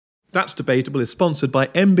That's Debatable is sponsored by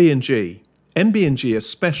MB&G. MB&G are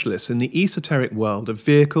specialists in the esoteric world of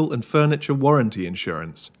vehicle and furniture warranty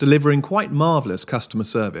insurance, delivering quite marvellous customer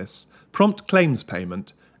service, prompt claims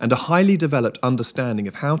payment, and a highly developed understanding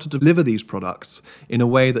of how to deliver these products in a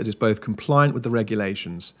way that is both compliant with the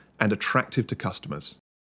regulations and attractive to customers.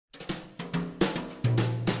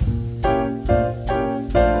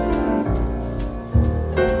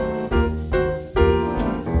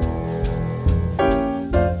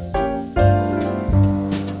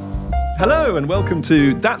 Hello and welcome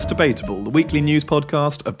to That's Debatable, the weekly news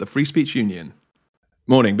podcast of the Free Speech Union.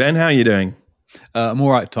 Morning, Ben. How are you doing? I'm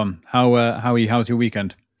all right, Tom. How are you? How's your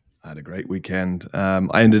weekend? I had a great weekend.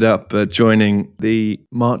 I ended up joining the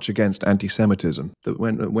March Against Antisemitism that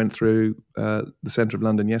went through the centre of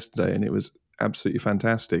London yesterday, and it was absolutely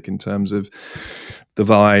fantastic in terms of the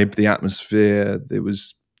vibe, the atmosphere. It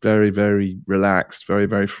was very, very relaxed, very,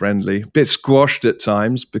 very friendly. A bit squashed at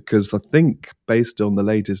times because I think, based on the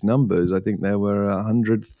latest numbers, I think there were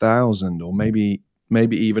 100,000 or maybe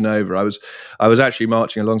even over. I was actually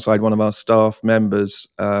marching alongside one of our staff members,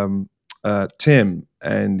 Tim,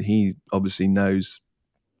 and he obviously knows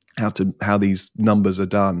how these numbers are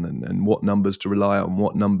done and what numbers to rely on,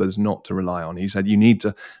 what numbers not to rely on. He said you need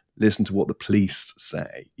to listen to what the police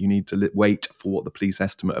say. You need to wait for what the police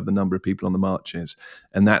estimate of the number of people on the march is,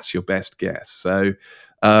 and that's your best guess. So,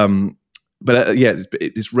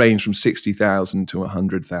 it's ranged from 60,000 to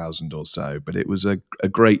 100,000 or so. But it was a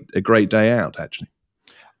great day out, actually.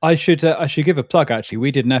 I should give a plug. Actually,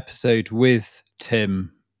 we did an episode with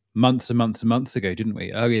Tim months ago, didn't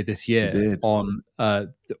we? Earlier this year, on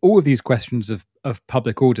all of these questions of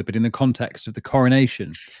public order, but in the context of the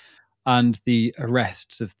coronation and the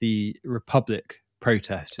arrests of the Republic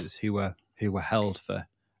protesters who were held for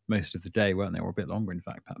most of the day, weren't they? Or a bit longer, in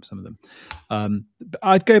fact, perhaps some of them. But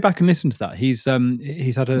I'd go back and listen to that. He's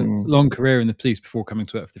had a long career in the police before coming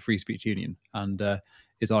to work for the Free Speech Union, and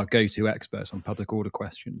is our go-to expert on public order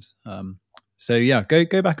questions. So yeah,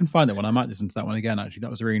 go back and find that one. I might listen to that one again. Actually,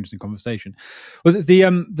 that was a really interesting conversation. Well,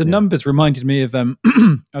 the numbers reminded me of.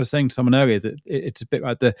 I was saying to someone earlier that it's a bit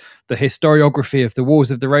like the historiography of the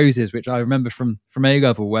Wars of the Roses, which I remember from A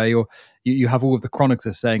level, where you have all of the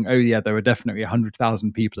chroniclers saying, "Oh yeah, there were definitely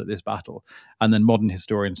 100,000 people at this battle," and then modern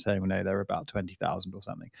historians saying, "Well, no, there were about 20,000 or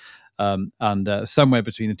something." And somewhere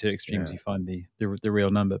between the two extremes, you find the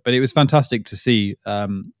real number. But it was fantastic to see how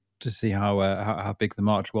big the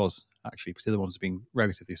march was. Actually, because the other ones have been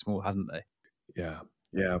relatively small, hasn't they? Yeah.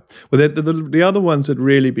 Well, the other ones had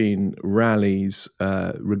really been rallies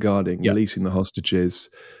regarding releasing the hostages,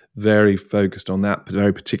 very focused on that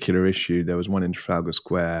very particular issue. There was one in Trafalgar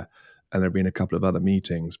Square, and there have been a couple of other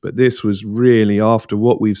meetings. But this was really, after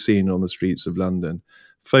what we've seen on the streets of London,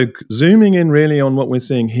 zooming in really on what we're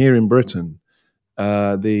seeing here in Britain,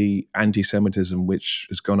 the anti-Semitism, which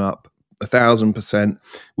has gone up 1,000%,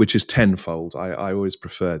 which is tenfold. I always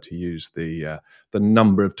prefer to use the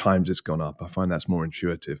number of times it's gone up. I find that's more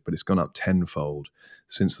intuitive, but it's gone up tenfold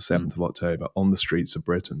since the 7th of October on the streets of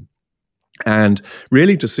Britain. And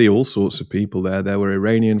really to see all sorts of people there. There were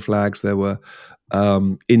Iranian flags, there were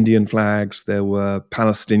Indian flags, there were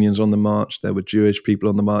Palestinians on the march, there were Jewish people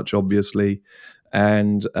on the march, obviously.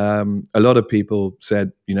 And a lot of people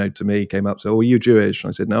said, to me, came up and said, "Oh, are you Jewish?" And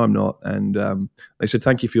I said, "No, I'm not." And they said,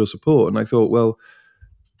 "Thank you for your support." And I thought, well,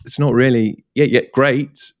 it's not really yet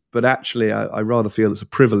great, but actually I rather feel it's a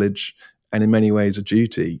privilege and in many ways a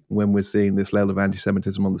duty when we're seeing this level of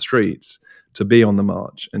anti-Semitism on the streets to be on the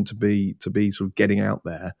march and to be sort of getting out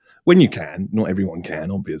there when you can. Not everyone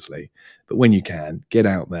can, obviously, but when you can, get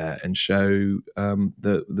out there and show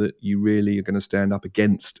that you really are going to stand up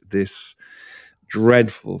against this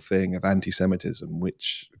dreadful thing of anti-Semitism,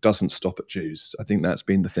 which doesn't stop at Jews. I think that's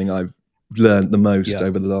been the thing I've learned the most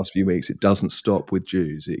over the last few weeks. It doesn't stop with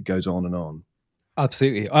Jews. It goes on and on.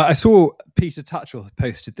 Absolutely. I saw Peter Tatchell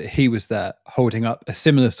posted that he was there holding up a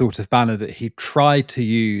similar sort of banner that he tried to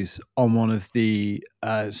use on one of the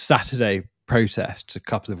Saturday protests a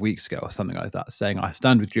couple of weeks ago or something like that, saying, "I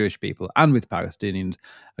stand with Jewish people and with Palestinians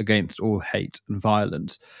against all hate and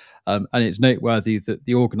violence." And it's noteworthy that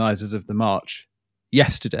the organisers of the march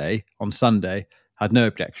yesterday, on Sunday, had no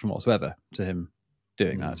objection whatsoever to him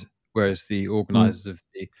doing that, whereas the organisers of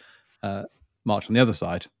the march on the other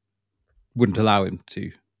side wouldn't allow him to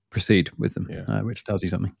proceed with them, which tells you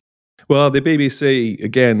something. Well, the BBC,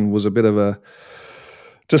 again, was a bit of a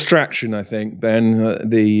distraction, I think, Ben.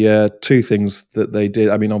 The two things that they did,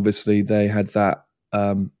 I mean, obviously they had that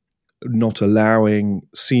not allowing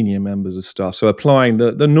senior members of staff, so applying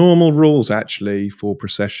the normal rules actually for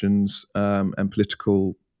processions and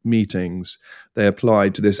political meetings, they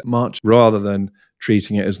applied to this march rather than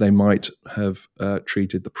treating it as they might have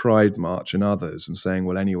treated the Pride March and others, and saying,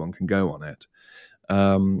 well, anyone can go on it.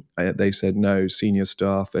 They said no, senior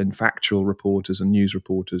staff and factual reporters and news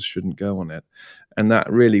reporters shouldn't go on it, and that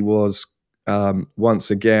really was once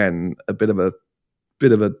again a bit of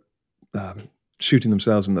a shooting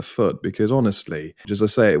themselves in the foot, because honestly, as I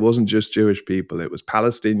say, it wasn't just Jewish people, it was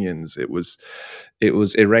Palestinians, it was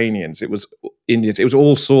Iranians, it was Indians, it was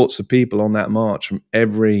all sorts of people on that march from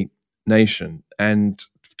every nation. And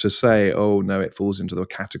to say, oh no, it falls into the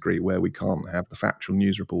category where we can't have the factual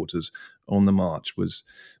news reporters on the march was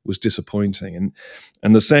disappointing.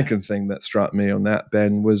 And the second thing that struck me on that,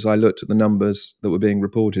 Ben, was I looked at the numbers that were being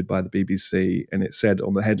reported by the BBC, and it said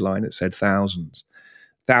on the headline, it said thousands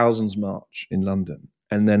march in London.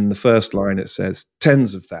 And then the first line, it says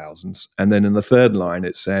tens of thousands. And then in the third line,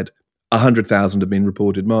 it said 100,000 have been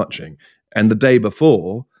reported marching. And the day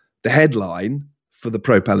before, the headline for the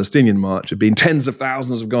pro-Palestinian march had been tens of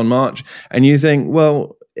thousands have gone march. And you think,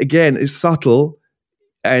 well, again, it's subtle.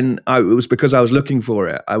 And it was because I was looking for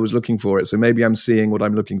it. So maybe I'm seeing what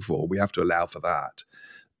I'm looking for. We have to allow for that.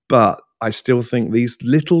 But I still think these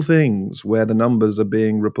little things where the numbers are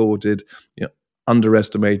being reported,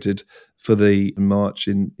 underestimated for the march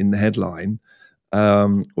in the headline,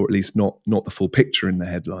 or at least not the full picture in the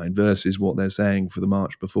headline, versus what they're saying for the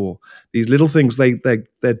march before. These little things, they're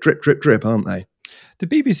drip, drip, drip, aren't they? The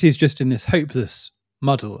BBC is just in this hopeless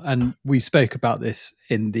muddle, and we spoke about this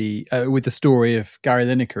in the with the story of Gary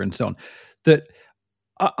Lineker and so on, that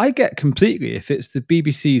I get completely if it's the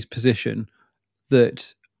BBC's position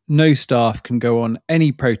that no staff can go on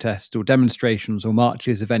any protests or demonstrations or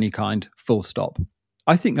marches of any kind, full stop.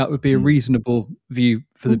 I think that would be a reasonable view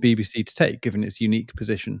for the BBC to take, given its unique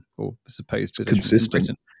position or supposed position.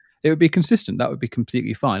 Consistent. It would be consistent. That would be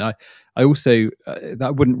completely fine. I also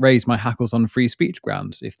that wouldn't raise my hackles on free speech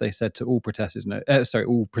grounds if they said to all protesters,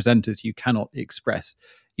 all presenters, you cannot express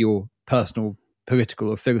your personal political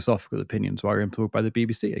or philosophical opinions while you're employed by the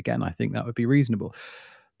BBC. Again, I think that would be reasonable.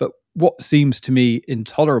 But what seems to me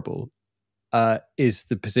intolerable is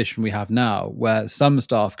the position we have now, where some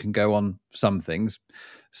staff can go on some things,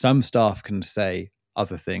 some staff can say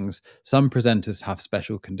other things, some presenters have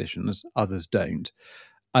special conditions, others don't.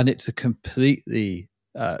 And it's a completely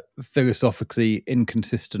philosophically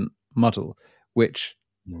inconsistent muddle, which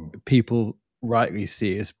people rightly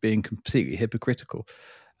see as being completely hypocritical.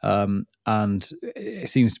 And it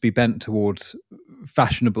seems to be bent towards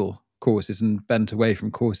fashionable courses and bent away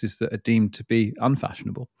from courses that are deemed to be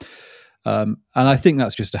unfashionable. And I think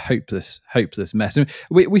that's just a hopeless mess. And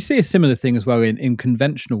we see a similar thing as well in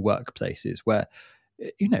conventional workplaces where,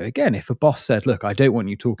 again, if a boss said, look, I don't want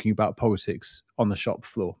you talking about politics on the shop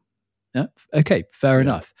floor. Yeah, okay, fair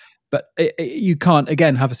enough. But you can't,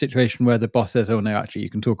 again, have a situation where the boss says, oh, no, actually, you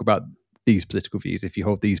can talk about these political views. If you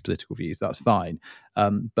hold these political views, that's fine.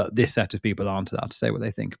 But this set of people aren't allowed to say what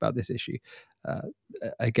they think about this issue.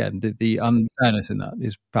 Again, the unfairness in that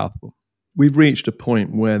is palpable. We've reached a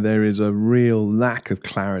point where there is a real lack of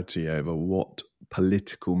clarity over what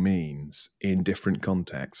political means in different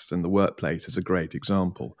contexts, and the workplace is a great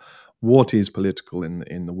example. What is political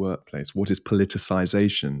in the workplace? What is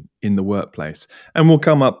politicization in the workplace? And we'll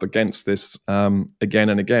come up against this again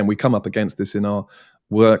and again. We come up against this in our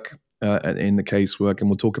work, in the casework, and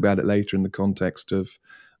we'll talk about it later in the context of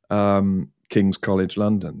King's College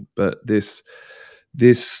London. But this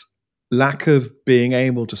lack of being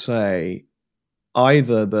able to say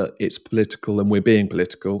either that it's political and we're being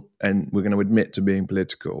political and we're going to admit to being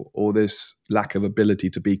political, or this lack of ability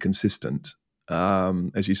to be consistent,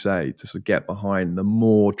 as you say, to sort of get behind the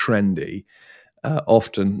more trendy,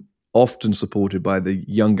 often supported by the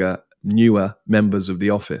younger, newer members of the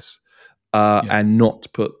office, and not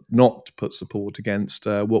put support against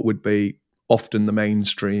what would be often the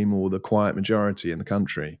mainstream or the quiet majority in the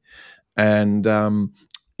country. And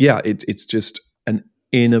it's just an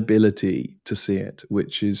inability to see it,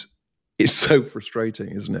 which is so frustrating,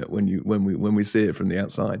 isn't it? When we see it from the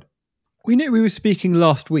outside. We were speaking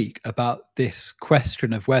last week about this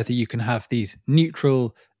question of whether you can have these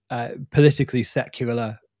neutral, politically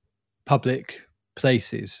secular public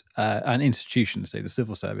places and institutions, say the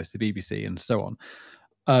civil service, the BBC, and so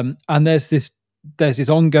on. And there's this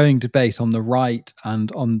ongoing debate on the right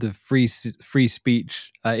and on the free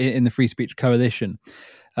speech in the free speech coalition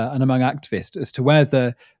and among activists as to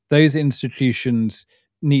whether those institutions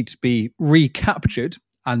need to be recaptured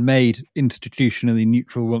and made institutionally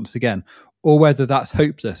neutral once again, or whether that's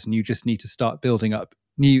hopeless and you just need to start building up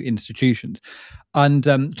new institutions. And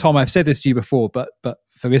Tom, I've said this to you before, but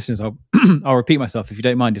for listeners, I'll repeat myself if you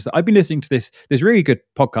don't mind. Is that I've been listening to this really good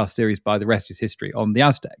podcast series by The Rest Is History on the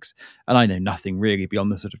Aztecs, and I know nothing really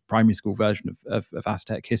beyond the sort of primary school version of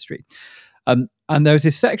Aztec history. And there was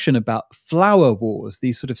this section about flower wars,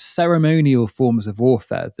 these sort of ceremonial forms of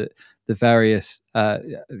warfare that the various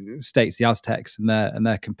states, the Aztecs and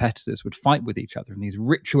their competitors, would fight with each other in these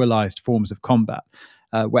ritualized forms of combat,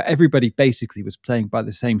 where everybody basically was playing by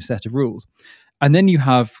the same set of rules. And then you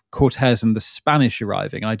have Cortez and the Spanish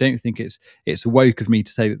arriving. I don't think it's woke of me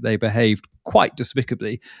to say that they behaved quite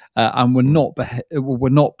despicably and were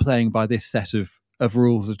not playing by this set of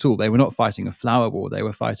rules at all. They were not fighting a flower war. They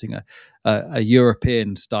were fighting a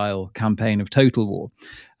European style campaign of total war.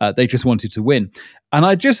 They just wanted to win. And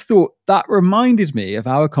I just thought that reminded me of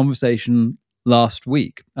our conversation last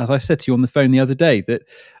week, as I said to you on the phone the other day, that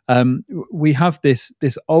we have this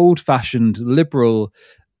old fashioned liberal,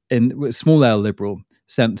 in small L liberal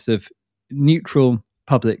sense of neutral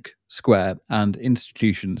public square and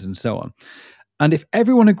institutions and so on. And if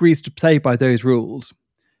everyone agrees to play by those rules,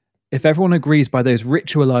 if everyone agrees by those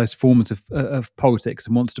ritualized forms of politics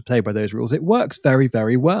and wants to play by those rules, it works very,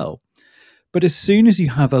 very well. But as soon as you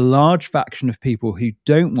have a large faction of people who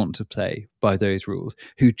don't want to play by those rules,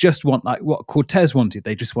 who just want, like what Cortez wanted,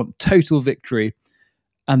 they just want total victory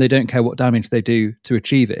and they don't care what damage they do to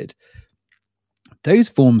achieve it, those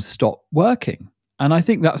forms stop working. And I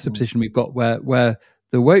think that's the position we've got where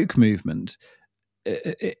the woke movement,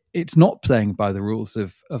 it's not playing by the rules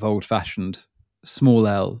of old-fashioned small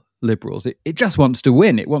L liberals. It just wants to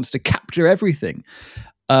win. It wants to capture everything.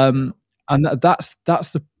 And that's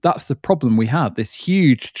the problem we have, this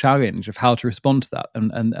huge challenge of how to respond to that.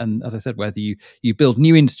 And as I said, whether you build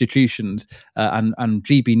new institutions and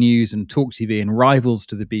GB News and Talk TV and rivals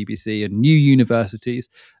to the BBC and new universities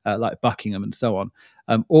like Buckingham and so on,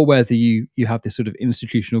 or whether you have this sort of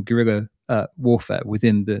institutional guerrilla warfare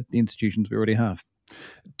within the institutions we already have.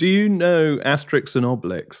 Do you know Asterix and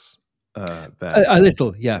Obelix? A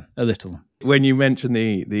little, yeah, a little. When you mentioned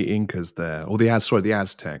the Incas there, or the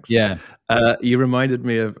Aztecs, yeah, you reminded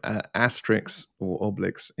me of Asterix or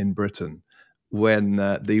Obelix in Britain when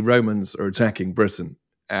the Romans are attacking Britain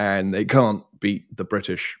and they can't beat the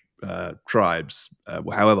British tribes,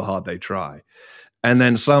 however hard they try. And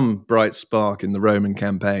then some bright spark in the Roman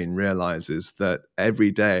campaign realizes that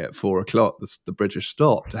every day at 4:00, the British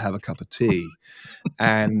stop to have a cup of tea.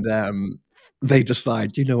 And they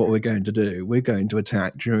decide, you know what we're going to do? We're going to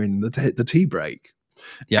attack during the tea break.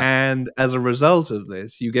 Yeah. And as a result of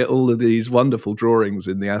this, you get all of these wonderful drawings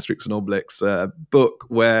in the Asterix and Obelix book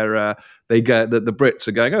where they go that the Brits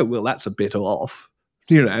are going, oh, well, that's a bit off,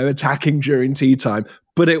 attacking during tea time.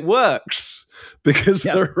 But it works because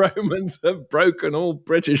the Romans have broken all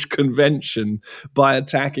British convention by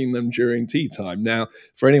attacking them during tea time. Now,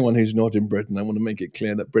 for anyone who's not in Britain, I want to make it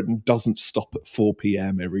clear that Britain doesn't stop at 4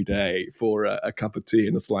 p.m. every day for a cup of tea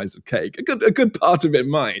and a slice of cake. A good part of it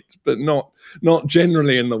might, but not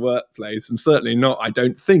generally in the workplace, and certainly not, I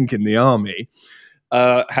don't think, in the army.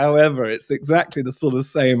 However, it's exactly the sort of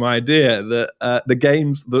same idea that the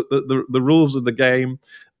games, the rules of the game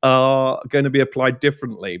are going to be applied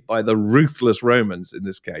differently by the ruthless Romans in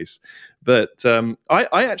this case. But I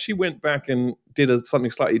actually went back and did something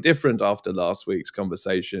slightly different after last week's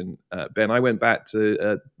conversation, Ben. I went back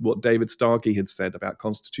to what David Starkey had said about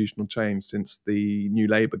constitutional change since the new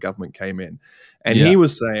Labour government came in. And he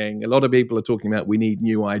was saying, a lot of people are talking about we need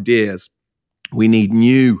new ideas. We need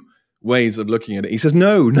new ways of looking at it. He says,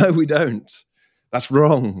 no, we don't. That's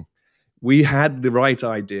wrong. We had the right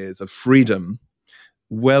ideas of freedom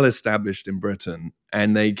well established in Britain,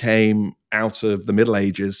 and they came out of the Middle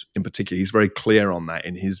Ages in particular. He's very clear on that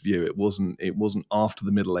in his view. It wasn't after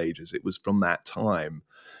the Middle Ages. It was from that time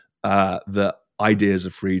that ideas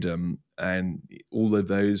of freedom and all of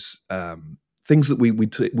those things that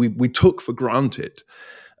we took for granted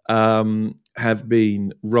have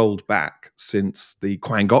been rolled back since the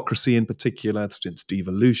quangocracy in particular, since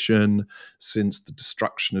devolution, since the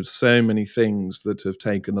destruction of so many things that have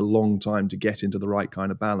taken a long time to get into the right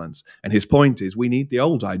kind of balance. And his point is we need the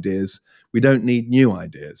old ideas. We don't need new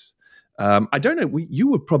ideas. I don't know.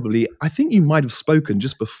 I think you might have spoken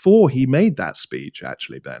just before he made that speech,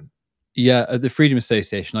 actually, Ben. Yeah, at the Freedom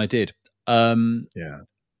Association, I did. You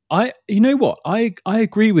know what? I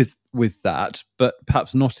agree with that, but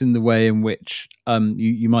perhaps not in the way in which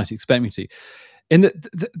you might expect me to. In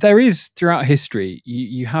that there is throughout history,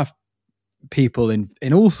 you have people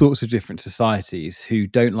in all sorts of different societies who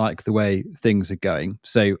don't like the way things are going.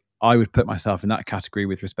 So I would put myself in that category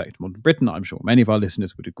with respect to modern Britain. I'm sure many of our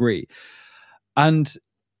listeners would agree. And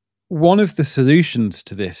one of the solutions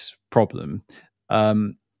to this problem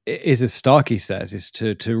is, as Starkey says, is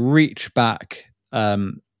to reach back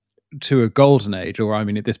to a golden age, or I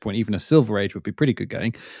mean, at this point, even a silver age would be pretty good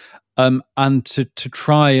going, and to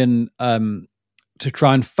try and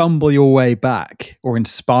fumble your way back or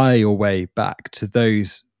inspire your way back to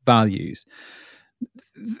those values.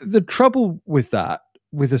 The trouble with that,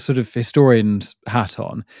 with a sort of historian's hat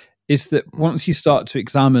on, is that once you start to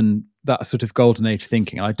examine that sort of golden age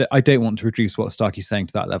thinking, I don't want to reduce what Starkey's saying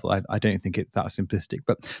to that level. I don't think it's that simplistic.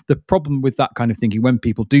 But the problem with that kind of thinking, when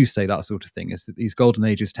people do say that sort of thing, is that these golden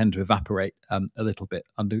ages tend to evaporate a little bit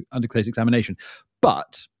under close examination.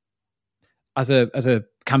 But as a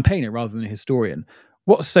campaigner rather than a historian,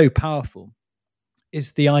 what's so powerful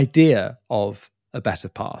is the idea of a better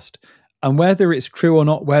past. And whether it's true or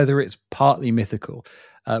not, whether it's partly mythical,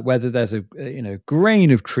 whether there's a grain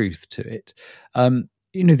of truth to it,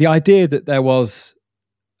 the idea that there was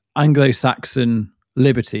Anglo-Saxon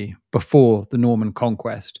liberty before the Norman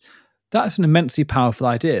conquest, that's an immensely powerful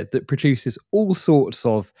idea that produces all sorts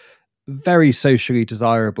of very socially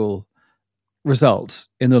desirable results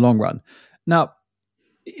in the long run. Now,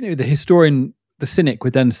 the historian, the cynic,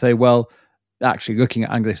 would then say, well, actually, looking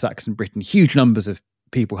at Anglo-Saxon Britain, huge numbers of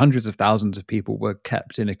people, hundreds of thousands of people, were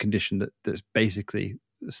kept in a condition that's basically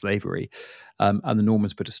slavery, and the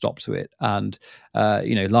Normans put a stop to it. And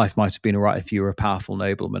life might have been all right if you were a powerful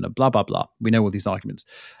nobleman, and blah blah blah. We know all these arguments,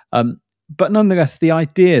 but nonetheless, the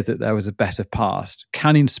idea that there was a better past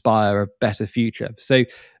can inspire a better future. So,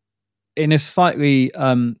 in a slightly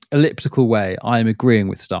elliptical way, I am agreeing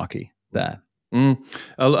with Starkey there.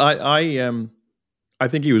 I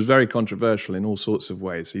think he was very controversial in all sorts of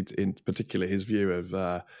ways. In particular, his view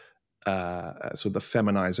of sort of the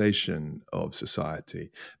feminization of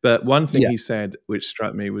society. But one thing he said, which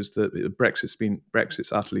struck me, was that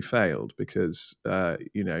Brexit's utterly failed because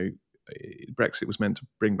Brexit was meant to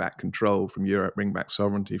bring back control from Europe, bring back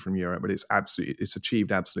sovereignty from Europe, but it's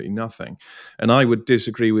achieved absolutely nothing. And I would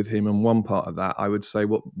disagree with him on one part of that. I would say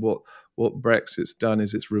what Brexit's done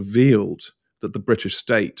is it's revealed that the British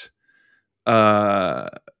state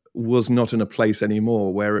was not in a place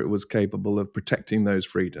anymore where it was capable of protecting those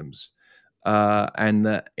freedoms.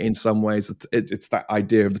 And in some ways, it's that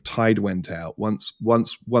idea of the tide went out. Once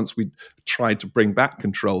we tried to bring back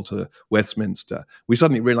control to Westminster, we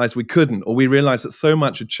suddenly realized we couldn't, or we realized that so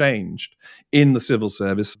much had changed in the civil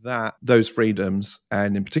service that those freedoms,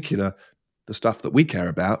 and in particular, the stuff that we care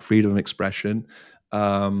about, freedom of expression,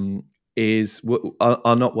 are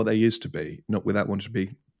not what they used to be, not without wanting to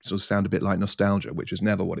be sort of sound a bit like nostalgia, which is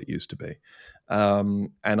never what it used to be. And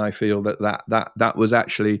I feel that was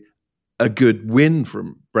actually a good win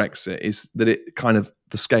from Brexit, is that it kind of,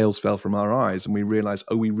 the scales fell from our eyes and we realized,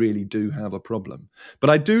 we really do have a problem. But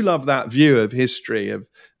I do love that view of history, of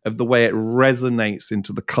the way it resonates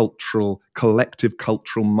into the collective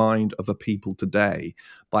cultural mind of a people today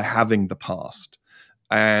by having the past.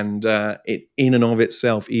 And it in and of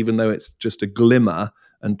itself, even though it's just a glimmer,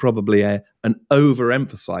 and probably an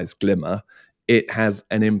overemphasized glimmer, it has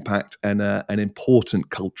an impact and an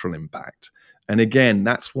important cultural impact. And again,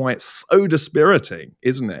 that's why it's so dispiriting,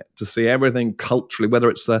 isn't it? To see everything culturally, whether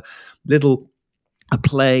it's a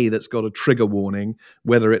play that's got a trigger warning,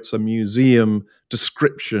 whether it's a museum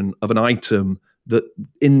description of an item that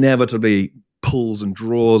inevitably pulls and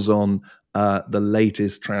draws on the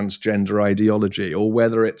latest transgender ideology, or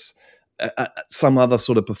whether it's some other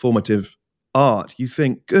sort of performative art. You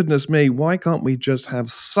think, goodness me, why can't we just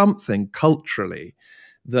have something culturally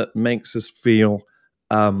that makes us feel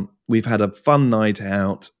we've had a fun night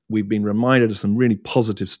out, we've been reminded of some really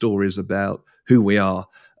positive stories about who we are,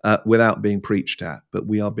 without being preached at. But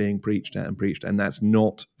we are being preached at, and that's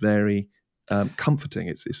not very comforting.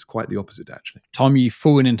 It's quite the opposite, actually. Tom, you've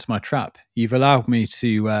fallen into my trap. You've allowed me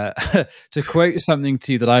to quote something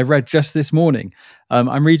to you that I read just this morning.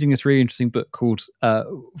 I'm reading this really interesting book called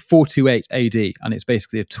 428 AD, and it's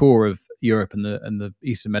basically a tour of Europe and the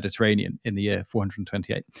Eastern Mediterranean in the year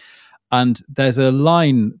 428. And there's a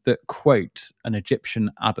line that quotes an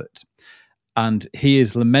Egyptian abbot, and he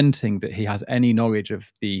is lamenting that he has any knowledge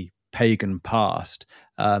of the pagan past,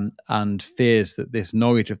 and fears that this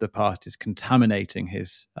knowledge of the past is contaminating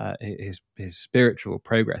his spiritual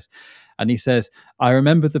progress. And he says, "I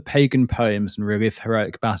remember the pagan poems and relive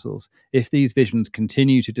heroic battles. If these visions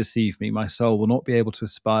continue to deceive me, my soul will not be able to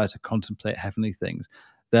aspire to contemplate heavenly things.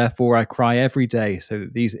 Therefore, I cry every day so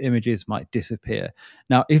that these images might disappear."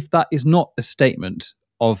 Now, if that is not a statement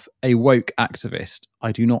of a woke activist,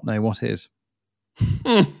 I do not know what is.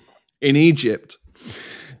 In Egypt.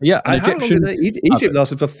 Yeah, Egypt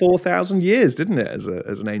lasted for 4,000 years, didn't it, as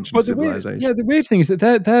an ancient civilization? The weird thing is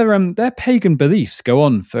that their pagan beliefs go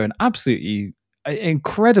on for an absolutely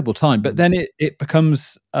incredible time. But then it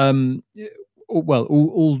becomes all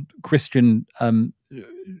Christian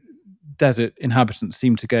desert inhabitants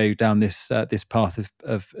seem to go down this path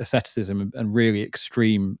of asceticism and really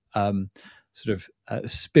extreme sort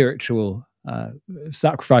of spiritual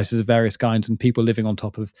sacrifices of various kinds, and people living on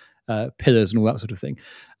top of pillars and all that sort of thing.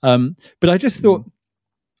 But I just thought,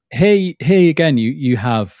 here again, you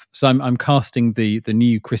have. So I'm casting the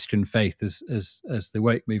new Christian faith as the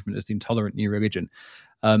woke movement, as the intolerant new religion.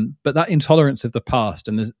 But that intolerance of the past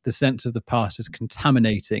and the sense of the past as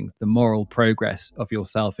contaminating the moral progress of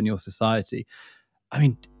yourself and your society. I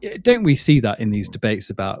mean, don't we see that in these debates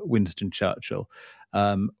about Winston Churchill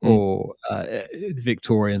or the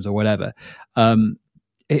Victorians or whatever?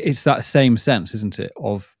 It's that same sense, isn't it,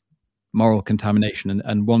 of moral contamination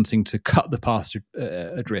and wanting to cut the past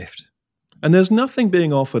adrift. And there's nothing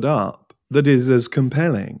being offered up that is as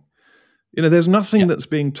compelling. There's nothing that's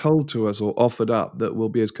being told to us or offered up that will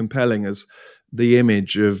be as compelling as the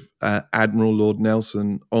image of Admiral Lord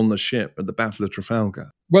Nelson on the ship at the Battle of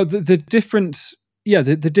Trafalgar. Well, the difference,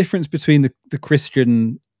 the difference between the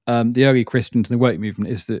Christian, the early Christians and the woke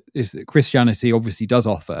movement is that Christianity obviously does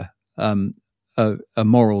offer a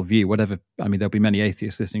moral view, whatever. I mean, there'll be many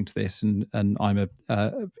atheists listening to this, and I'm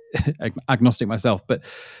a agnostic myself, but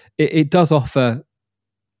it does offer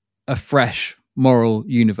a fresh moral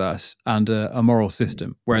universe and a moral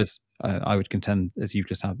system, whereas I would contend, as you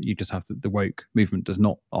just have the woke movement does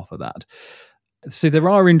not offer that. So there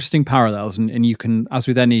are interesting parallels, and you can, as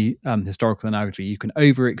with any historical analogy, you can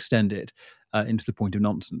overextend it into the point of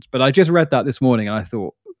nonsense. But I just read that this morning, and I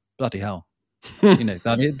thought, bloody hell,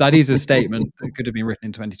 that is a statement that could have been written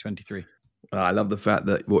in 2023. I love the fact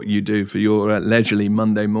that what you do for your leisurely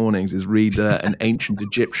Monday mornings is read an ancient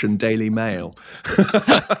Egyptian Daily Mail.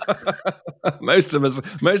 Most of us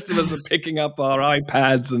are picking up our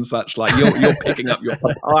iPads and such like. You're picking up your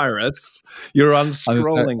papyrus, you're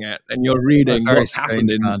unscrolling it, and you're reading what's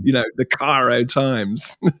happened in the Cairo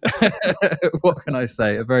Times. What can I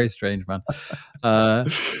say? A very strange man.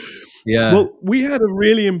 Yeah. Well, we had a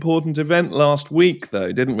really important event last week,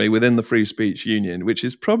 though, didn't we, within the Free Speech Union, which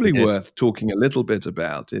is probably worth talking a little bit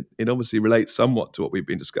about. It obviously relates somewhat to what we've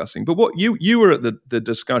been discussing. But what you were at the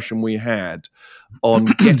discussion we had on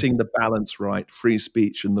getting the balance right, free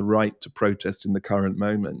speech and the right to protest in the current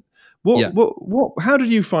moment. How did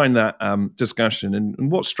you find that discussion,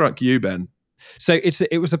 and what struck you, Ben? So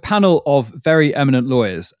it was a panel of very eminent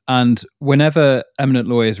lawyers, and whenever eminent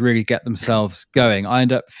lawyers really get themselves going, I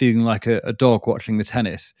end up feeling like a dog watching the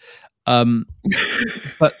tennis. But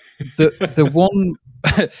the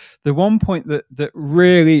one point that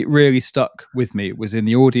really stuck with me was in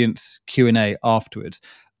the audience Q&A afterwards,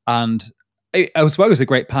 and as well as a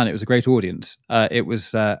great panel, it was a great audience. It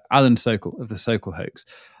was Alan Sokal of the Sokal Hoax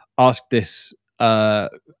asked this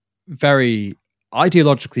very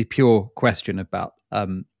ideologically pure question about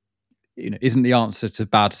isn't the answer to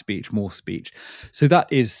bad speech more speech? So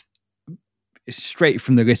that is straight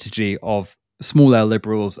from the liturgy of small L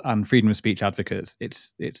liberals and freedom of speech advocates.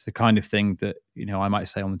 It's the kind of thing that I might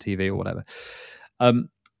say on the TV or whatever.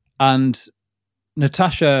 And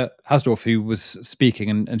Natasha Hasdorf, who was speaking,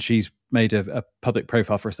 and she's made a public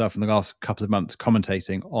profile for herself in the last couple of months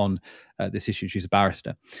commentating on this issue. She's a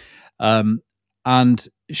barrister. And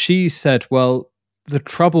she said, well, the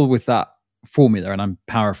trouble with that formula, and I'm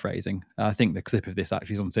paraphrasing, I think the clip of this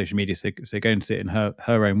actually is on social media, so go and see it in her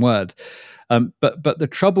own words. But the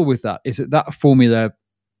trouble with that is that formula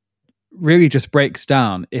really just breaks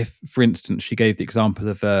down if, for instance, she gave the example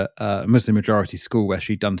of a Muslim majority school where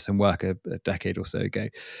she'd done some work a decade or so ago,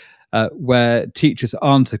 where teachers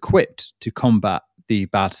aren't equipped to combat the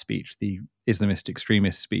bad speech, the Islamist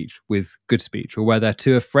extremist speech, with good speech, or where they're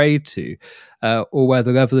too afraid to, or where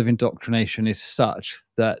the level of indoctrination is such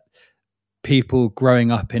that people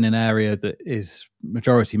growing up in an area that is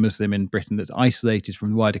majority Muslim in Britain, that's isolated from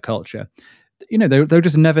the wider culture, they'll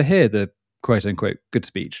just never hear the quote unquote good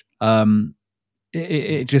speech.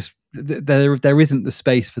 It just there isn't the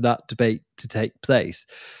space for that debate to take place.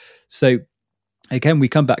 So again, we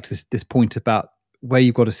come back to this point about where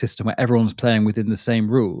you've got a system where everyone's playing within the same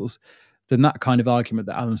rules. Then that kind of argument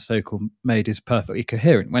that Alan Sokal made is perfectly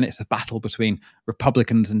coherent. When it's a battle between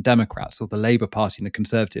Republicans and Democrats, or the Labour Party and the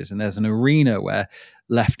Conservatives, and there's an arena where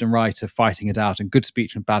left and right are fighting it out, and good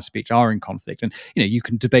speech and bad speech are in conflict. And you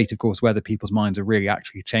can debate, of course, whether people's minds are really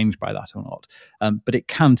actually changed by that or not. But it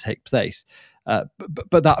can take place.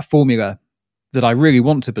 But that formula that I really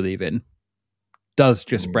want to believe in does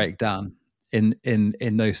just break down in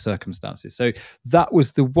those circumstances. So that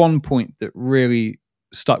was the one point that really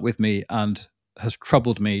stuck with me and has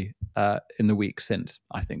troubled me in the week since,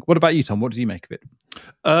 I think. What about you, Tom? What do you make of it?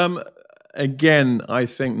 Again, I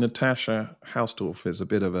think Natasha Hausdorff is a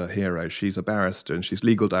bit of a hero. She's a barrister and she's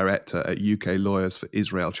legal director at UK Lawyers for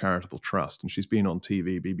Israel Charitable Trust. And she's been on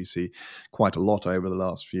TV, BBC, quite a lot over the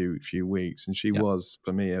last few weeks. And she was,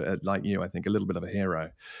 for me, like you, I think, a little bit of a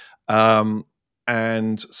hero.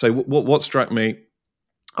 And so what struck me,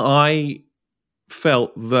 I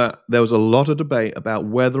felt that there was a lot of debate about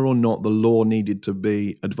whether or not the law needed to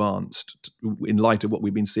be advanced in light of what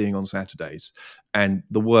we've been seeing on Saturdays and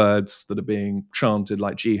the words that are being chanted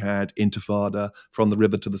like jihad, intifada, from the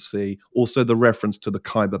river to the sea, also the reference to the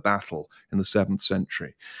Khyber battle in the 7th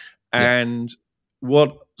century. And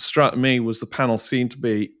what struck me was the panel seemed to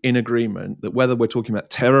be in agreement that whether we're talking about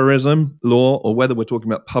terrorism law or whether we're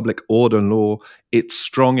talking about public order law, it's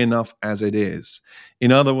strong enough as it is.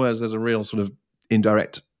 In other words, there's a real sort of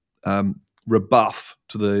indirect rebuff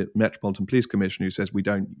to the Metropolitan Police Commission, who says we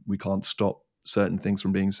can't stop certain things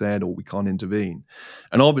from being said or we can't intervene.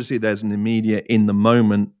 And obviously there's an immediate in the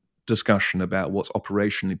moment discussion about what's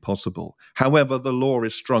operationally possible. However, the law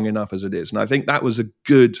is strong enough as it is. And I think that was a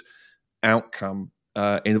good outcome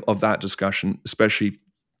of that discussion, especially,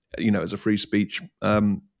 as a free speech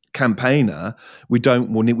campaigner. We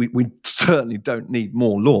certainly don't need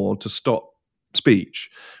more law to stop speech.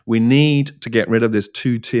 We need to get rid of this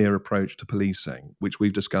two-tier approach to policing, which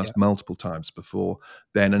we've discussed multiple times before,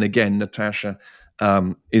 Ben. And again, Natasha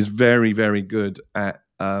is very, very good at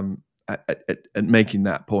making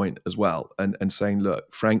that point as well, and saying,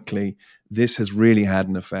 look, frankly, this has really had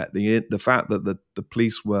an effect. The fact that the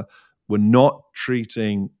police were not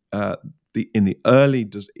treating in the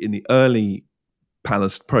early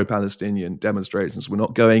pro-Palestinian demonstrations, we're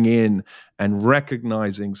not going in and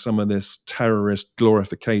recognizing some of this terrorist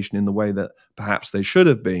glorification in the way that perhaps they should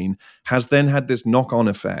have been, has then had this knock-on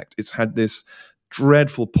effect. It's had this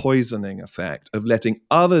dreadful poisoning effect of letting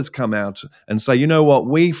others come out and say, you know what,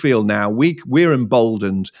 we feel now we're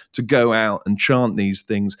emboldened to go out and chant these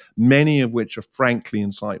things, many of which are frankly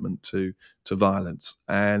incitement to violence,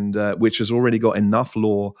 and which has already got enough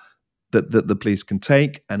law that the police can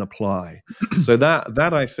take and apply. So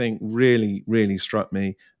that I think really, really struck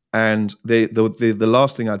me. And the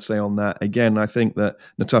last thing I'd say on that, again, I think that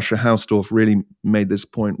Natasha Hausdorff really made this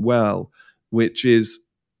point well, which is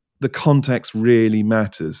the context really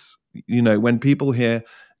matters. When people hear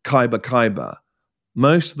Khyber,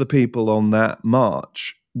 most of the people on that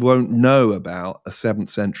march won't know about a 7th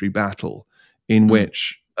century battle in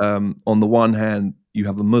which, on the one hand, you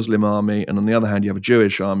have the Muslim army, and on the other hand, you have a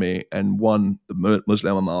Jewish army, and the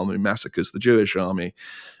Muslim army massacres the Jewish army.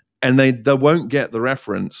 And they won't get the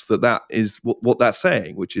reference that is what that's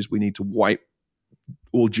saying, which is we need to wipe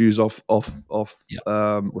all Jews off, or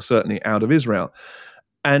certainly out of Israel.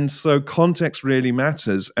 And so context really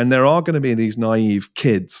matters. And there are going to be these naive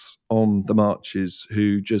kids on the marches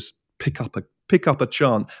who just pick up a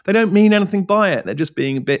chant. They don't mean anything by it. They're just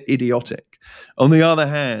being a bit idiotic. On the other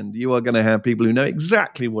hand, you are going to have people who know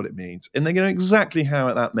exactly what it means, and they know exactly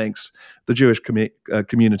how that makes the Jewish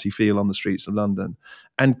community feel on the streets of London.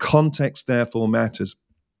 And context, therefore, matters.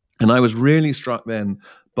 And I was really struck then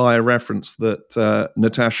by a reference that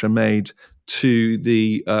Natasha made to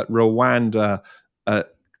the Rwanda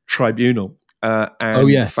tribunal, and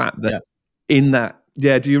the fact that in that,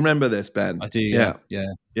 do you remember this, Ben? I do,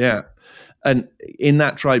 yeah. And in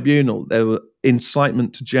that tribunal, there were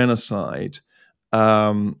incitement to genocide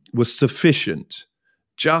was sufficient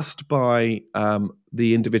just by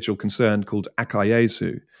the individual concerned called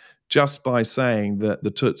Akayesu, just by saying that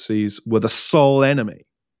the Tutsis were the sole enemy.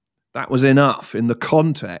 That was enough in the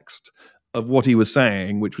context of what he was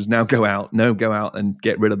saying, which was now go out and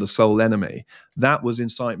get rid of the sole enemy. That was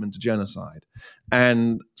incitement to genocide.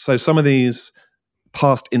 And so some of these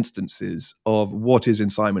past instances of what is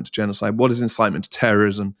incitement to genocide, what is incitement to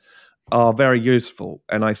terrorism, are very useful.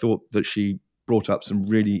 And I thought that she brought up some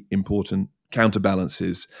really important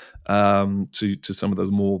counterbalances to some of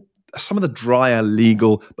the drier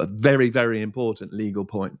legal, but very, very important legal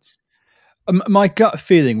points. My gut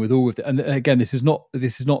feeling with all of it, and again, this is not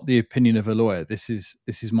the opinion of a lawyer. This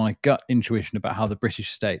is my gut intuition about how the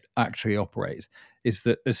British state actually operates. Is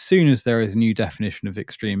that as soon as there is a new definition of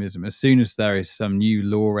extremism, as soon as there is some new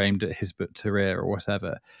law aimed at Hizb ut-Tahrir or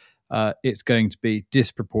whatever, it's going to be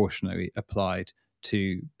disproportionately applied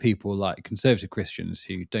to people like conservative Christians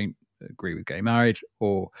who don't agree with gay marriage,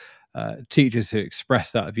 or teachers who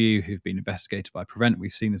express that view who've been investigated by Prevent.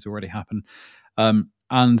 We've seen this already happen.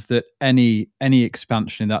 And that any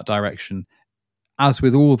expansion in that direction, as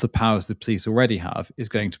with all the powers the police already have, is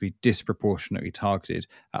going to be disproportionately targeted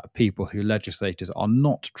at people who legislators are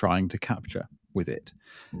not trying to capture. with it.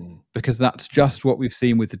 Because that's just what we've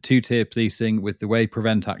seen with the two-tier policing, with the way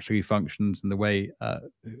Prevent actually functions, and the way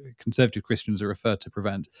conservative Christians are referred to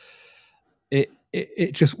Prevent.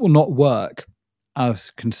 It just will not work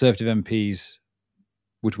as conservative MPs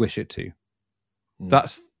would wish it to.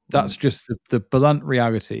 That's just the blunt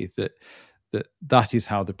reality that is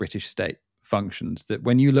how the British state functions. That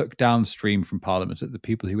when you look downstream from Parliament at the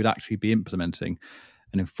people who would actually be implementing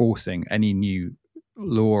and enforcing any new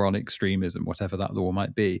law on extremism, whatever that law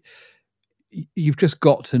might be, you've just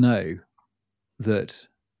got to know that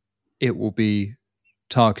it will be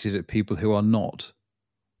targeted at people who are not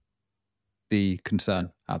the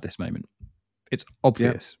concern at this moment. It's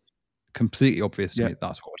obvious, completely obvious to me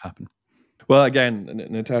that's what would happen. Well, again,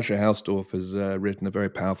 Natasha Hausdorff has written a very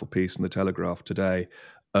powerful piece in the Telegraph today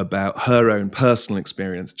about her own personal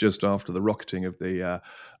experience just after the rocketing of the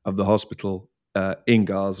hospital in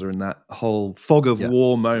Gaza, and that whole fog of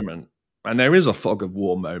war moment. And there is a fog of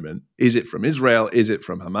war moment. Is it from Israel? Is it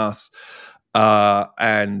from Hamas?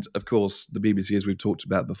 And of course, the BBC, as we've talked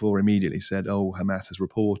about before, immediately said, "Oh, Hamas has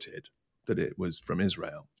reported that it was from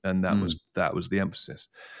Israel," and that was the emphasis.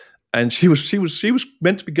 And she was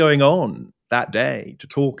meant to be going on that day to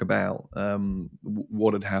talk about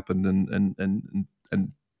what had happened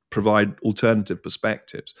and provide alternative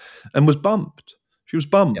perspectives, and was bumped. She was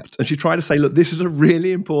bumped, and she tried to say, "Look, this is a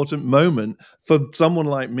really important moment for someone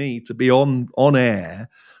like me to be on air,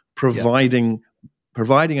 providing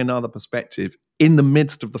another perspective in the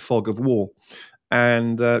midst of the fog of war."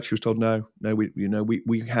 And she was told, "No,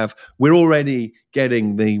 we're already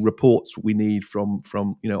getting the reports we need from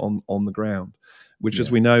on the ground," which,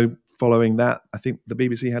 as we know, following that, I think the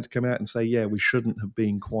BBC had to come out and say, "Yeah, we shouldn't have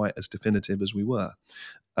been quite as definitive as we were."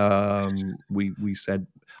 We said,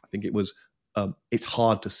 I think it was, it's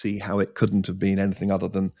hard to see how it couldn't have been anything other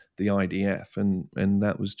than the IDF, and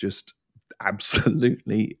that was just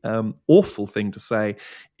absolutely awful thing to say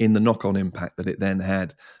in the knock-on impact that it then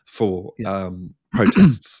had for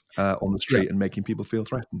protests on the street and making people feel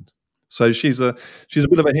threatened. So she's a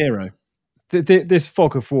bit of a hero. This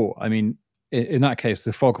fog of war, I mean, in that case,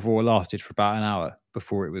 the fog of war lasted for about an hour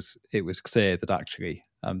before it was clear that actually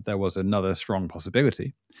there was another strong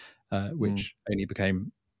possibility, which only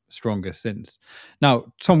became stronger since.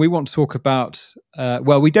 Now, Tom, we want to talk about,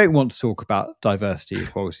 we don't want to talk about diversity,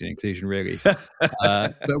 equality, and inclusion, really,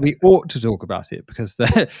 but we ought to talk about it because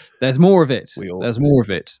there's more of it. There's more of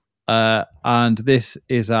it. And this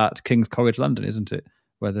is at King's College London, isn't it?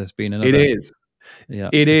 Where there's been another. It is. Yeah,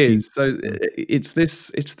 it is. So it's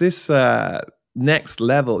this next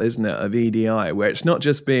level, isn't it, of EDI, where it's not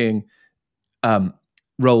just being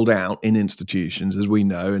rolled out in institutions, as we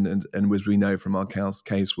know, and as we know from our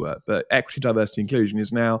casework, but equity, diversity, inclusion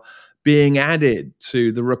is now being added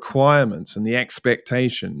to the requirements and the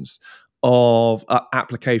expectations of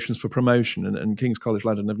applications for promotion. And King's College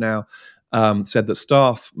London have now said that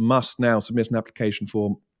staff must now submit an application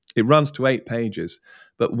form. It runs to 8 pages,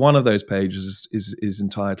 but one of those pages is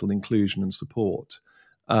entitled Inclusion and Support.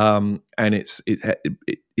 And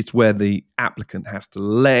it's where the applicant has to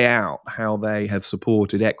lay out how they have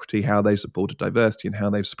supported equity, how they supported diversity, and how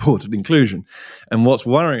they've supported inclusion. And what's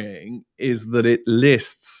worrying is that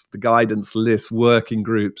the guidance lists working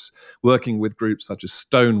with groups such as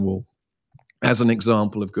Stonewall as an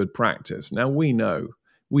example of good practice. Now we know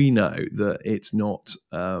that it's not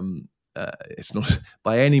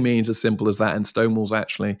by any means as simple as that. And Stonewall's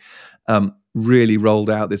actually really rolled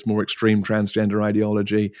out this more extreme transgender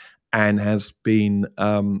ideology and has been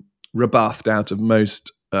rebuffed out of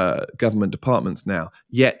most government departments now.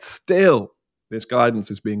 Yet still, this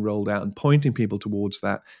guidance is being rolled out and pointing people towards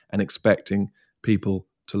that and expecting people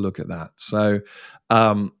to look at that. So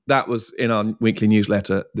that was in our weekly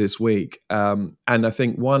newsletter this week. And I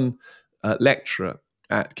think one lecturer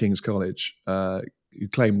at King's College who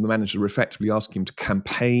claimed the manager were effectively asking him to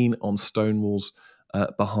campaign on Stonewall's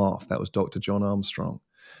behalf. That was Dr. John Armstrong.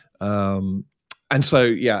 And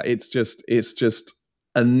so, it's just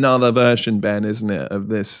another version, Ben, isn't it, of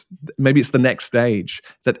this? Maybe it's the next stage,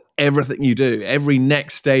 that everything you do, every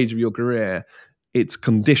next stage of your career, it's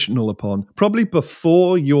conditional upon, probably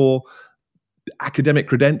before your academic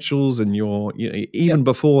credentials and your, even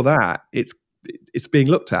before that, it's being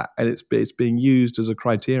looked at, and it's being used as a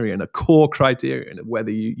criterion, a core criterion of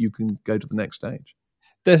whether you can go to the next stage.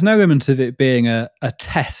 There's no element of it being a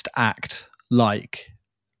test act like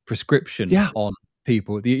prescription on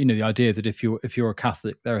people. The idea that if you're a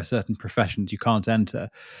Catholic, there are certain professions you can't enter.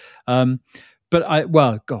 But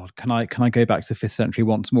can I go back to the 5th century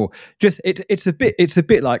once more? Just it's a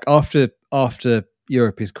bit like after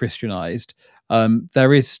Europe is Christianized,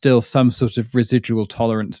 there is still some sort of residual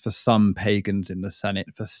tolerance for some pagans in the Senate,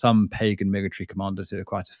 for some pagan military commanders who are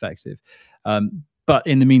quite effective. But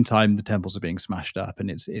in the meantime, the temples are being smashed up, and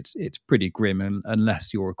it's pretty grim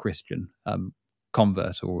unless you're a Christian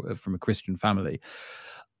convert or from a Christian family.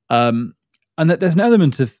 And that there's an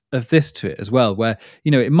element of this to it as well, where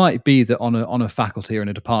it might be that on a faculty or in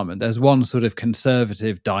a department, there's one sort of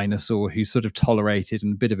conservative dinosaur who's sort of tolerated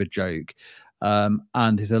and a bit of a joke,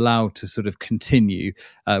 and is allowed to sort of continue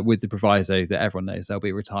with the proviso that everyone knows they'll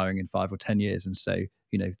be retiring in 5 or 10 years, and so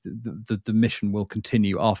the mission will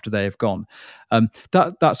continue after they have gone.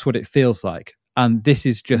 That's what it feels like. And this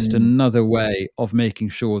is just another way of making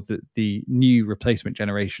sure that the new replacement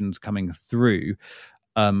generations coming through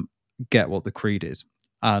get what the creed is.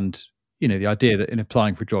 And the idea that in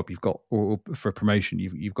applying for a job you've got, or for a promotion,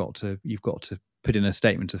 you've got to put in a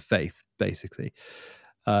statement of faith, basically,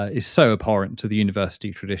 is so abhorrent to the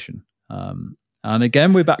university tradition. And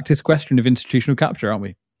again, we're back to this question of institutional capture, aren't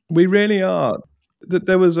we? We really are.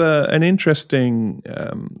 There was an interesting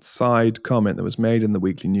side comment that was made in the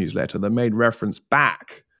weekly newsletter that made reference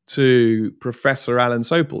back to Professor Alan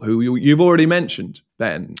Sopel, who you've already mentioned,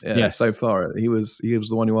 Ben. Yes. So far, he was the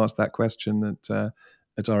one who asked that question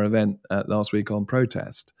at our event last week on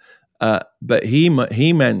protest. But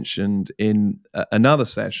he mentioned in another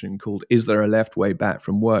session called "Is there a left way back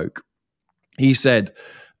from woke?" He said,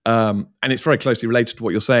 and it's very closely related to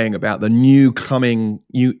what you're saying about the new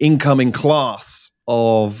incoming class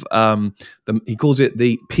of he calls it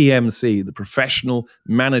the PMC, the professional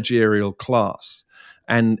managerial class.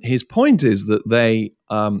 And his point is that they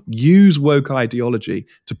use woke ideology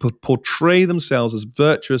to portray themselves as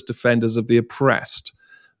virtuous defenders of the oppressed.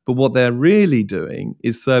 But what they're really doing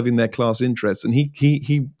is serving their class interests. And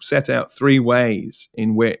he set out 3 ways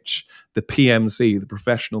in which the PMC, the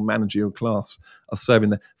professional managerial class, are serving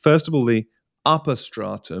them. First of all, the upper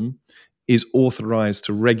stratum is authorized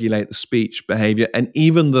to regulate the speech, behavior, and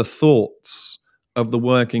even the thoughts of the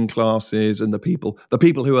working classes and the people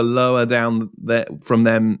who are lower down from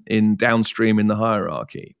them in downstream in the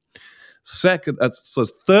hierarchy.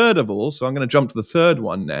 Third of all, so I'm going to jump to the third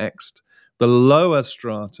one next, the lower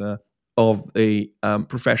strata of the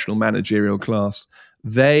professional managerial class,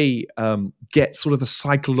 they get sort of a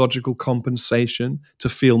psychological compensation to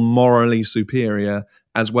feel morally superior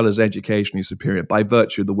as well as educationally superior by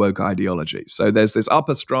virtue of the woke ideology. So there's this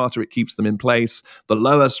upper strata, it keeps them in place. The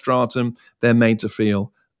lower stratum, they're made to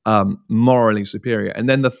feel morally superior. And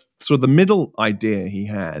then the middle idea he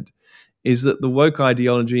had is that the woke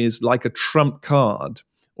ideology is like a trump card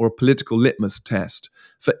or a political litmus test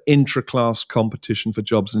for intra-class competition for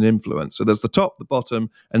jobs and influence. So there's the top, the bottom,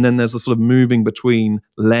 and then there's the sort of moving between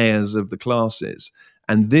layers of the classes.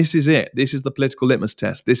 And this is it. This is the political litmus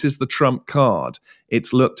test. This is the trump card.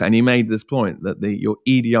 It's looked at, and he made this point, that your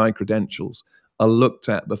EDI credentials are looked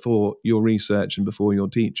at before your research and before your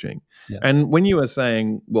teaching. Yeah. And when you were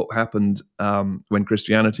saying what happened when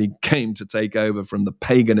Christianity came to take over from the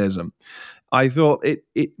paganism, I thought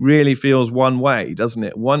it really feels one way, doesn't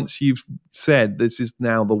it? Once you've said this is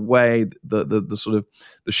now the way, the sort of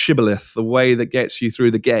the shibboleth, the way that gets you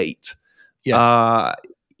through the gate, yes.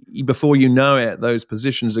 Before you know it, those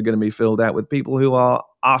positions are going to be filled out with people who are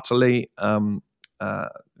utterly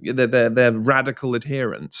they're radical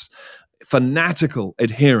adherents, fanatical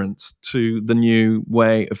adherents to the new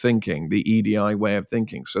way of thinking, the EDI way of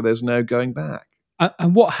thinking. So there's no going back.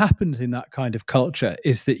 And what happens in that kind of culture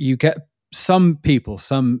is that you get some people,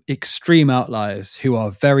 some extreme outliers who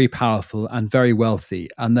are very powerful and very wealthy,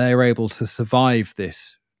 and they're able to survive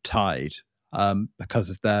this tide because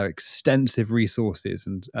of their extensive resources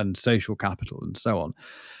and social capital and so on.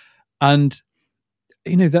 And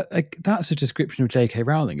that's a description of J.K.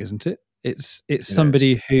 Rowling, isn't it? It's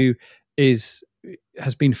somebody who has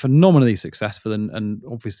been phenomenally successful and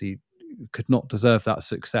obviously could not deserve that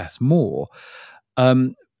success more.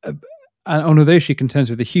 And although she contends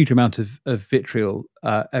with a huge amount of vitriol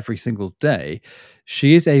every single day,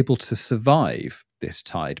 she is able to survive this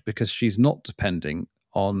tide because she's not depending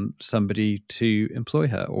on somebody to employ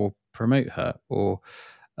her or promote her or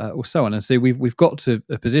so on. And so we've got to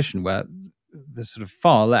a position where the sort of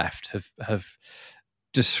far left have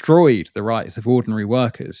destroyed the rights of ordinary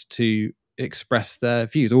workers to express their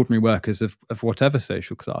views, ordinary workers of whatever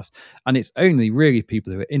social class. And it's only really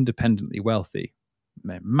people who are independently wealthy,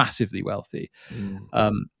 massively wealthy,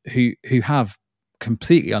 who have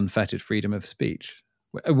completely unfettered freedom of speech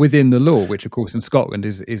within the law, which of course in Scotland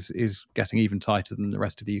is getting even tighter than the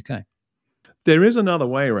rest of the UK. There is another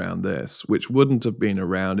way around this, which wouldn't have been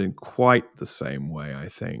around in quite the same way, I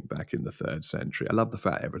think, back in the 3rd century. I love the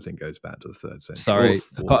fact everything goes back to the 3rd century. Sorry,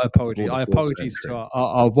 apologies. Or the 4th Apologies century. to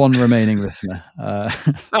our one remaining listener.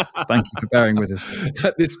 Thank you for bearing with us.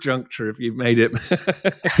 At this juncture, if you've made it,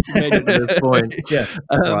 to this point. Yeah,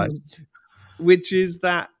 right. Which is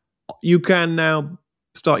that you can now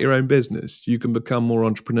start your own business. You can become more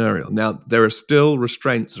entrepreneurial. Now, there are still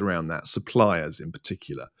restraints around that, suppliers in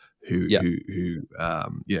particular, who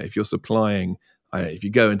if you're supplying, if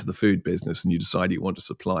you go into the food business and you decide you want to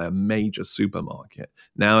supply a major supermarket,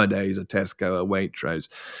 nowadays a Tesco, a Waitrose,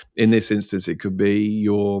 in this instance, it could be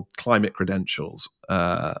your climate credentials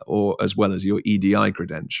or as well as your EDI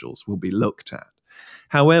credentials will be looked at.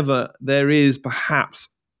 However, there is perhaps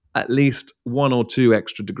at least 1 or 2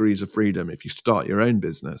 extra degrees of freedom if you start your own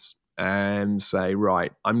business and say,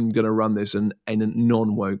 right, I'm going to run this in a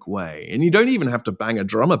non-woke way. And you don't even have to bang a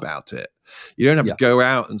drum about it. You don't have to go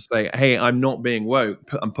out and say, hey, I'm not being woke.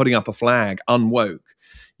 I'm putting up a flag, unwoke.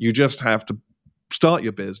 You just have to start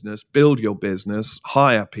your business, build your business,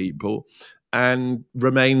 hire people, and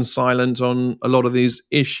remain silent on a lot of these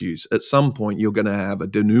issues. At some point, you're going to have a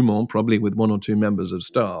denouement, probably with 1 or 2 members of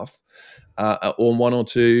staff, or 1 or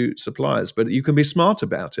 2 suppliers. But you can be smart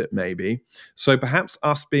about it, maybe. So perhaps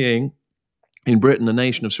us being, in Britain, a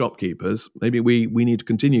nation of shopkeepers, maybe we need to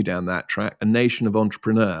continue down that track, a nation of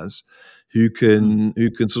entrepreneurs who can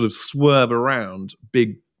sort of swerve around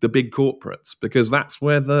the big corporates, because that's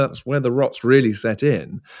where the rot's really set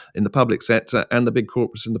in the public sector and the big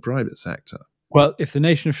corporates in the private sector. Well, if the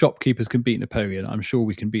nation of shopkeepers can beat Napoleon, I'm sure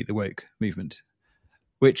we can beat the woke movement.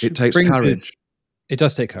 Which it takes courage. It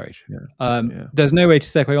does take courage. There's no way to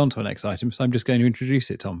segue on to our next item, so I'm just going to introduce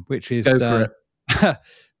it, Tom, which is Go for it.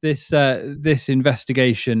 this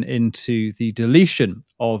investigation into the deletion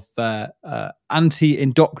of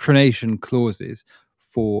anti-indoctrination clauses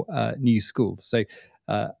for new schools. So,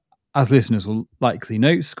 as listeners will likely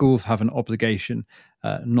know, schools have an obligation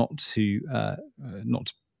not to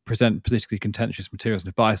present politically contentious materials in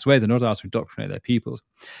a biased way. They're not allowed to indoctrinate their pupils.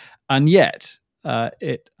 And yet,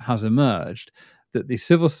 it has emerged that the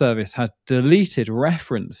civil service had deleted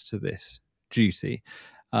reference to this duty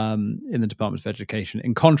in the Department of Education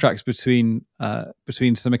in contracts between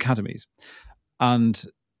some academies. And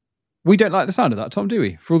we don't like the sound of that, Tom, do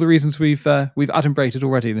we? For all the reasons we've adumbrated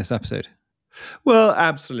already in this episode. Well,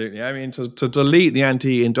 absolutely. I mean, to delete the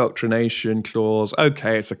anti-indoctrination clause,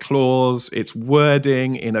 okay, it's a clause, it's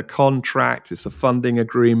wording in a contract, it's a funding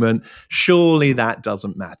agreement. Surely that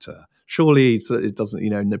doesn't matter. Surely it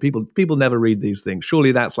doesn't, people never read these things.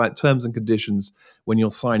 Surely that's like terms and conditions when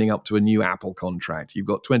you're signing up to a new Apple contract. You've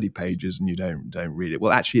got 20 pages and you don't read it.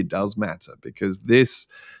 Well, actually, it does matter, because this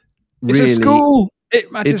it's a school.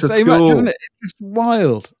 It matters so much, doesn't it? It's just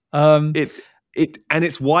wild. And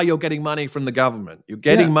it's why you're getting money from the government. You're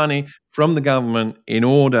getting money from the government in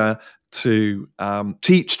order to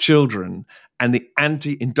teach children, and the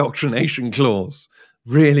anti-indoctrination clause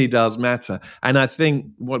really does matter. And I think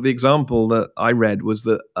what the example that I read was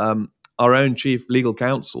that our own chief legal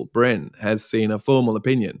counsel, Bryn, has seen a formal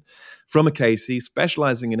opinion from a case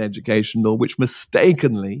specializing in education law, which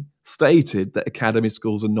mistakenly stated that academy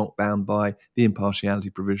schools are not bound by the impartiality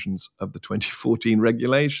provisions of the 2014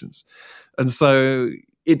 regulations. And so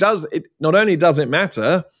it not only does it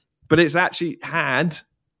matter, but it's actually had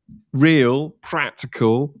real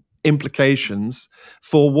practical implications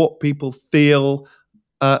for what people feel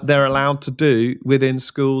they're allowed to do within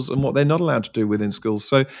schools and what they're not allowed to do within schools.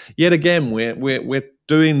 So yet again, we're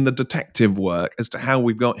doing the detective work as to how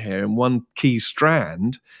we've got here. And one key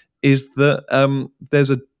strand is that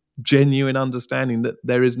there's a genuine understanding that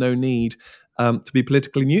there is no need to be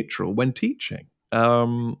politically neutral when teaching,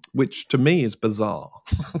 which to me is bizarre.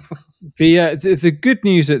 The good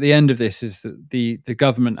news at the end of this is that the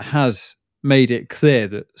government has made it clear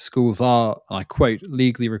that schools are, I quote,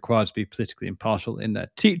 legally required to be politically impartial in their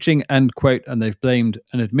teaching, end quote, and they've blamed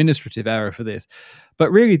an administrative error for this.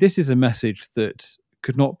 But really, this is a message that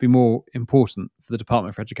could not be more important for the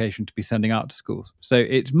Department for Education to be sending out to schools. So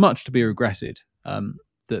it's much to be regretted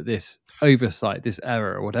that this oversight, this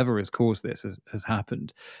error, or whatever has caused this has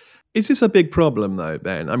happened. Is this a big problem, though,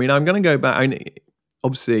 Ben? I mean, I'm going to go back. I mean,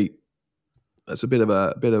 obviously, that's a bit of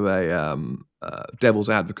a devil's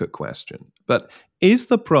advocate question. But is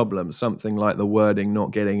the problem something like the wording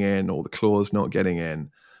not getting in or the clause not getting in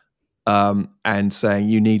and saying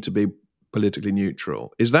you need to be politically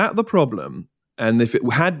neutral? Is that the problem? And if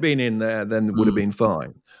it had been in there, then it would have been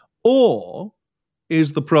fine. Or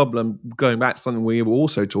is the problem, going back to something we've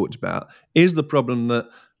also talked about, is the problem that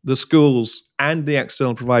the schools and the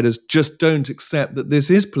external providers just don't accept that this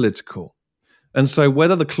is political? And so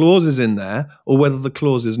whether the clause is in there or whether the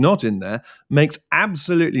clause is not in there makes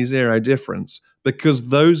absolutely zero difference, because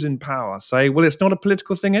those in power say, well, it's not a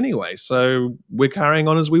political thing anyway, so we're carrying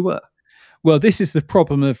on as we were. Well, this is the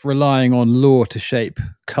problem of relying on law to shape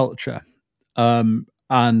culture, and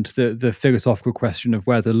the philosophical question of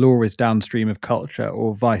whether law is downstream of culture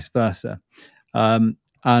or vice versa. And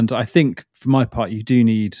I think, for my part, you do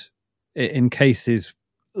need, in cases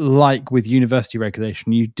like with university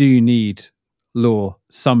regulation, you do need law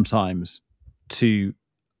sometimes to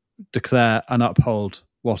declare and uphold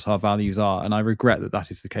what our values are. And I regret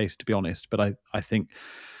that is the case, to be honest. But I think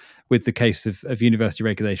with the case of university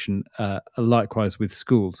regulation, likewise with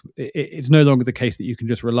schools, it's no longer the case that you can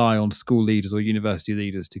just rely on school leaders or university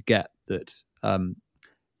leaders to get that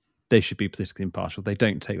they should be politically impartial. They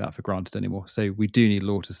don't take that for granted anymore. So we do need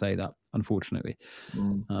law to say that, unfortunately.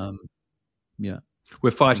 Yeah.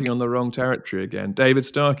 We're fighting on the wrong territory again. David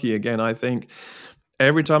Starkey again, I think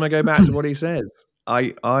every time I go back to what he says,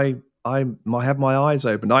 I have my eyes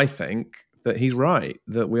open. I think that he's right,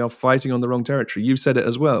 that we are fighting on the wrong territory. You've said it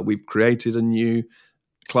as well. We've created a new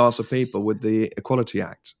class of people with the Equality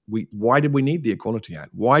Act. Why did we need the Equality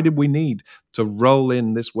Act? Why did we need to roll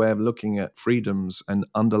in this way of looking at freedoms and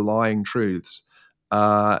underlying truths?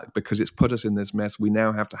 Because it's put us in this mess. We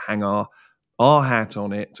now have to hang our hat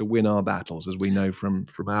on it to win our battles, as we know from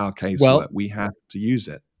our case. Well, we have to use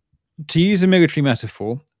it. To use a military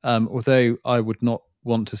metaphor, although I would not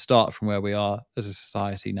want to start from where we are as a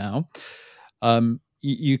society now,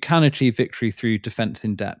 you can achieve victory through defense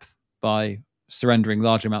in depth by surrendering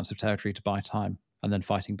large amounts of territory to buy time and then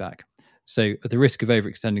fighting back. So at the risk of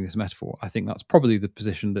overextending this metaphor, I think that's probably the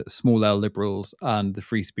position that small L liberals and the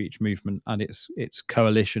free speech movement and its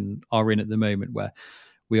coalition are in at the moment, where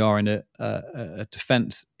we are in a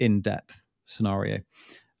defense in depth scenario,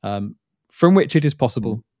 from which it is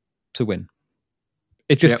possible to win.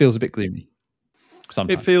 It just feels a bit gloomy.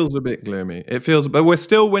 Sometimes. It feels a bit gloomy. But we're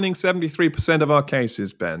still winning 73% of our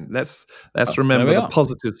cases, Ben. Let's remember the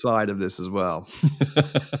positive side of this as well.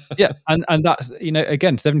 Yeah, and that's,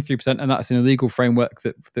 again, 73%, and that's in a legal framework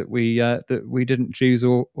that we didn't choose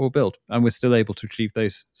or build, and we're still able to achieve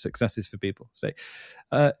those successes for people. So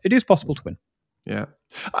it is possible to win. Yeah,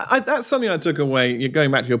 that's something I took away. You're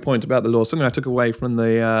going back to your point about the law. Something I took away from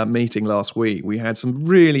the meeting last week. We had some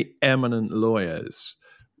really eminent lawyers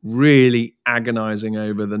really agonizing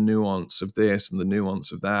over the nuance of this and the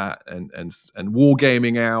nuance of that, and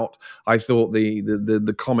wargaming out. I thought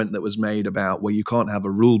the comment that was made about, well, you can't have a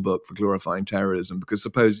rule book for glorifying terrorism because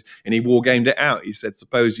and he wargamed it out. He said,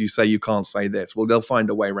 suppose you say you can't say this. Well, they'll find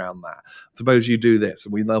a way around that. Suppose you do this,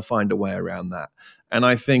 and they'll find a way around that. And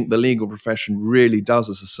I think the legal profession really does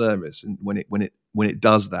us a service when it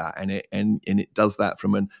does that, and it does that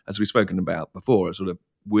from as we've spoken about before, a sort of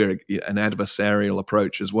we're an adversarial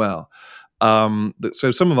approach as well.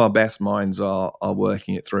 So some of our best minds are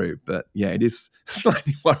working it through, but yeah, it is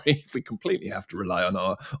slightly worrying if we completely have to rely on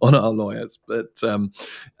our lawyers. But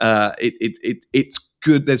it's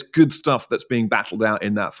good. There's good stuff that's being battled out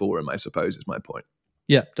in that forum, I suppose, is my point.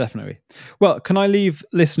 Yeah, definitely. Well, can I leave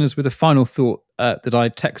listeners with a final thought that I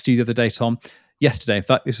texted you the other day, Tom? Yesterday, in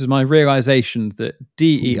fact, this was my realization that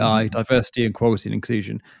DEI, diversity, equality and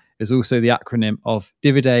inclusion, is also the acronym of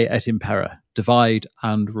Divide et Impera, divide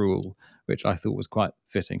and rule, which I thought was quite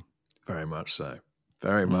fitting. Very much so.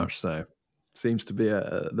 Very much so. Seems to be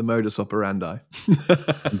the modus operandi.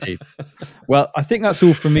 Indeed. Well, I think that's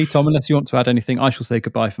all from me, Tom. Unless you want to add anything, I shall say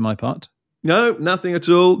goodbye for my part. No, nothing at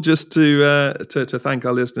all. Just to thank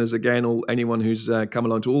our listeners again, anyone who's come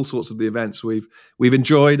along to all sorts of the events we've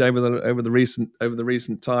enjoyed over the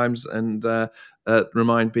recent times, and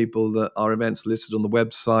remind people that our events are listed on the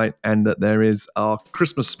website, and that there is our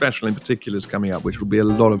Christmas special in particular is coming up, which will be a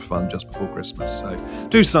lot of fun just before Christmas. So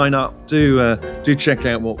do sign up, do check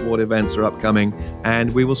out what events are upcoming,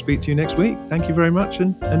 and we will speak to you next week. Thank you very much,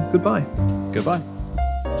 and goodbye. Goodbye.